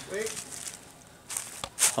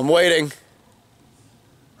 I'm waiting.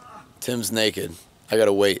 Tim's naked. I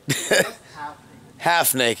gotta wait.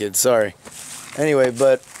 Half naked, sorry. Anyway,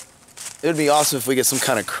 but it would be awesome if we get some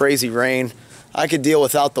kind of crazy rain. I could deal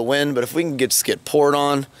without the wind, but if we can just get poured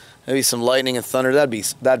on, maybe some lightning and thunder,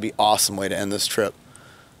 that'd be awesome way to end this trip.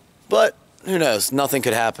 But who knows? Nothing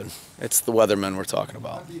could happen. It's the weathermen we're talking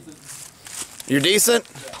about. You're decent?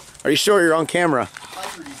 Are you sure you're on camera?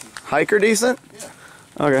 Hiker decent. Hiker decent?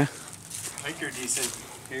 Yeah. Okay. Hiker decent.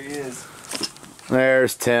 Here he is.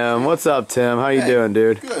 There's Tim. What's up, Tim? How you doing,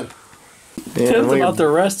 dude? Good. Yeah, Tim's about to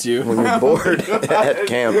arrest you. when you're bored at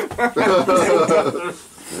camp.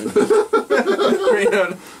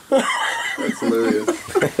 That's hilarious.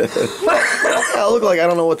 I look like I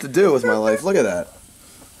don't know what to do with my life. Look at that.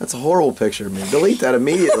 That's a horrible picture of me. Delete that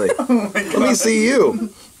immediately. Let me see you.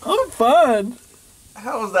 I'm fine.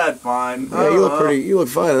 How is that fine? Yeah, you look pretty. You look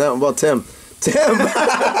fine in that one. About Tim. Tim.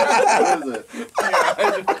 What is it?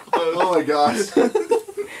 Oh my gosh.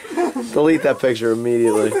 Delete that picture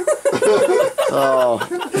immediately. Oh.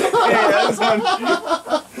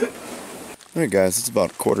 Alright guys, it's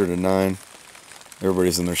about 8:45.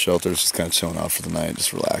 Everybody's in their shelters, just kind of chilling out for the night,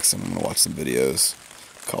 just relaxing. I'm going to watch some videos,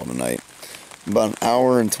 call it a night. About an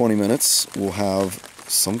hour and 20 minutes, we'll have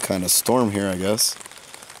some kind of storm here, I guess.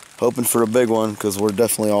 Hoping for a big one, because we're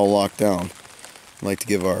definitely all locked down. I'd like to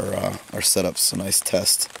give our setups a nice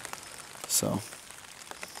test. So,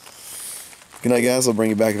 good night guys, I'll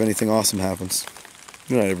bring you back if anything awesome happens.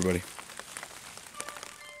 Good night everybody.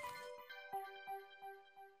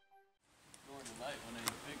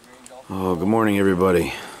 Oh, good morning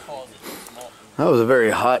everybody. That was a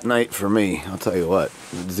very hot night for me, I'll tell you what.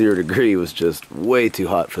 0 degree was just way too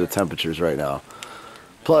hot for the temperatures right now.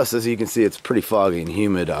 Plus, as you can see, it's pretty foggy and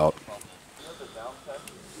humid out.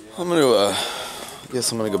 I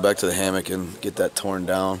guess I'm gonna go back to the hammock and get that torn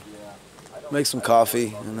down. Make some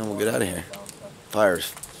coffee, and then we'll get out of here.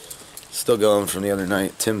 Fire's still going from the other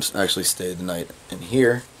night. Tim's actually stayed the night in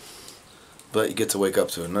here. But you get to wake up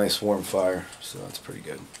to a nice warm fire, so that's pretty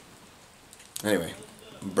good. Anyway,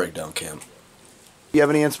 breakdown camp. You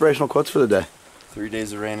have any inspirational quotes for the day? 3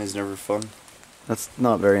 days of rain is never fun. That's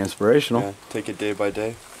not very inspirational. Yeah, take it day by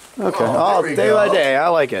day. Okay. Oh, Oh, day by day. I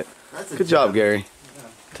like it. Good job, Gary.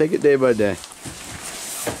 Take it day by day.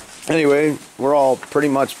 Anyway, we're all pretty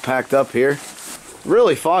much packed up here.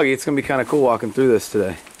 Really foggy. It's going to be kind of cool walking through this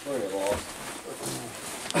today.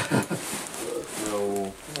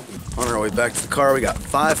 way back to the car. We got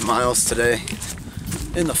 5 miles today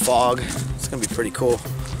in the fog. It's gonna be pretty cool.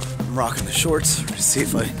 I'm rocking the shorts to see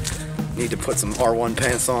if I need to put some R1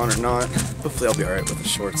 pants on or not. Hopefully I'll be alright with the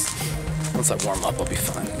shorts. Once I warm up, I'll be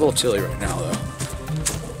fine. A little chilly right now though.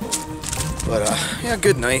 But yeah,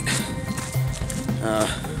 good night.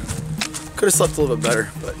 Could have slept a little bit better,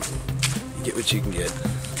 but you get what you can get.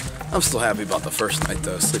 I'm still happy about the first night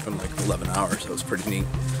though, sleeping like 11 hours. That was pretty neat.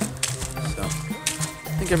 So,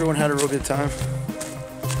 I think everyone had a real good time.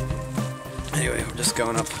 Anyway, we're just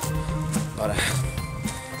going up about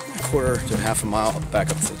a quarter to half a mile back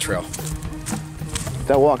up to the trail.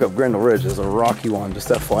 That walk up Grindle Ridge is a rocky one, just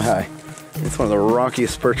FYI. It's one of the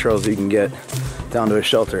rockiest spur trails you can get down to a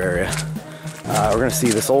shelter area. We're gonna see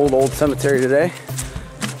this old cemetery today.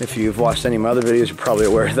 If you've watched any of my other videos, you're probably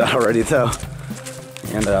aware of that already though.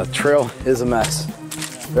 And the trail is a mess.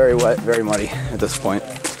 Very wet, very muddy at this point.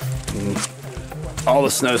 And all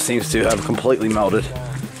the snow seems to have completely melted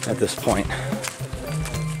at this point.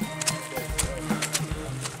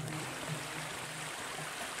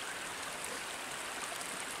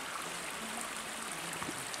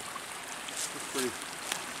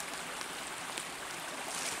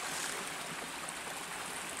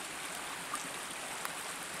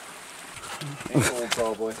 Cold,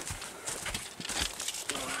 probably.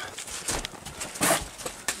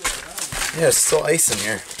 Yeah, it's still ice in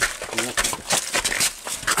here.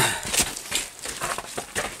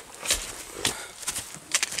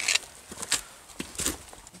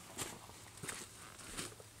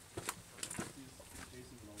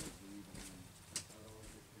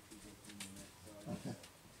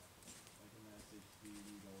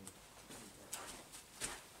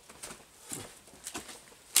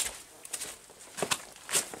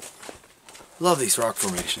 Love these rock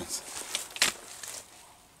formations.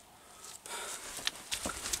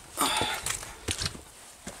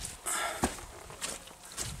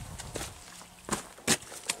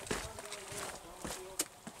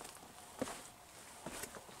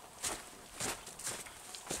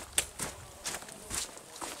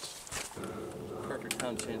 Perfect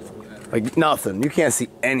time to change the battery. Like nothing. You can't see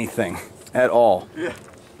anything at all. Yeah.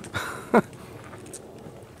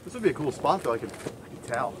 This would be a cool spot though, I could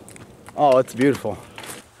tell. Oh, it's beautiful.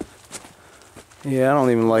 Yeah, I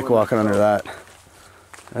don't even like walking under that.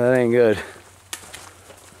 That ain't good.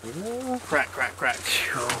 Crack, crack, crack.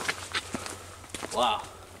 Wow.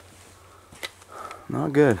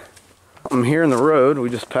 Not good. I'm here in the road. We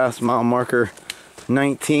just passed mile marker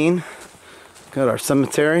 19. Got our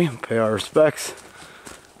cemetery, pay our respects.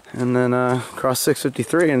 And then cross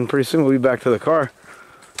 653 and pretty soon we'll be back to the car.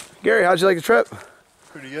 Gary, how'd you like the trip?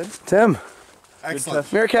 Pretty good. Tim?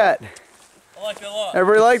 Excellent. Meerkat? I like it a lot.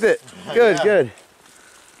 Everybody liked it? Good, Yeah. good.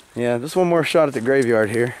 Yeah, just one more shot at the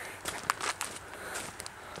graveyard here.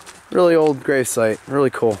 Really old grave site,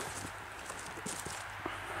 really cool.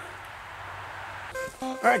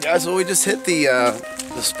 Alright guys, well we just hit the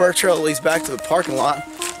spur trail that leads back to the parking lot.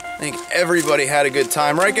 I think everybody had a good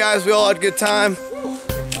time. Right guys, we all had a good time?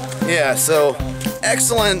 Yeah, so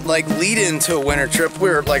excellent like lead into a winter trip. We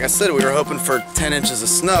were, like I said, we were hoping for 10 inches of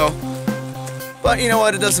snow. But you know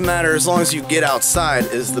what, it doesn't matter, as long as you get outside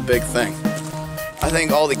is the big thing. I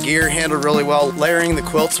think all the gear handled really well. Layering the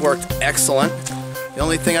quilts worked excellent. The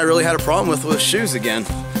only thing I really had a problem with was shoes again,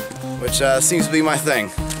 which seems to be my thing.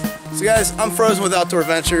 So guys, I'm Frozen with Outdoor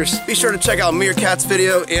Adventures. Be sure to check out Meerkat's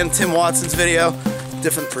video and Tim Watson's video.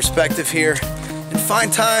 Different perspective here. And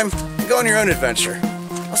find time and go on your own adventure.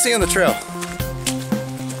 I'll see you on the trail.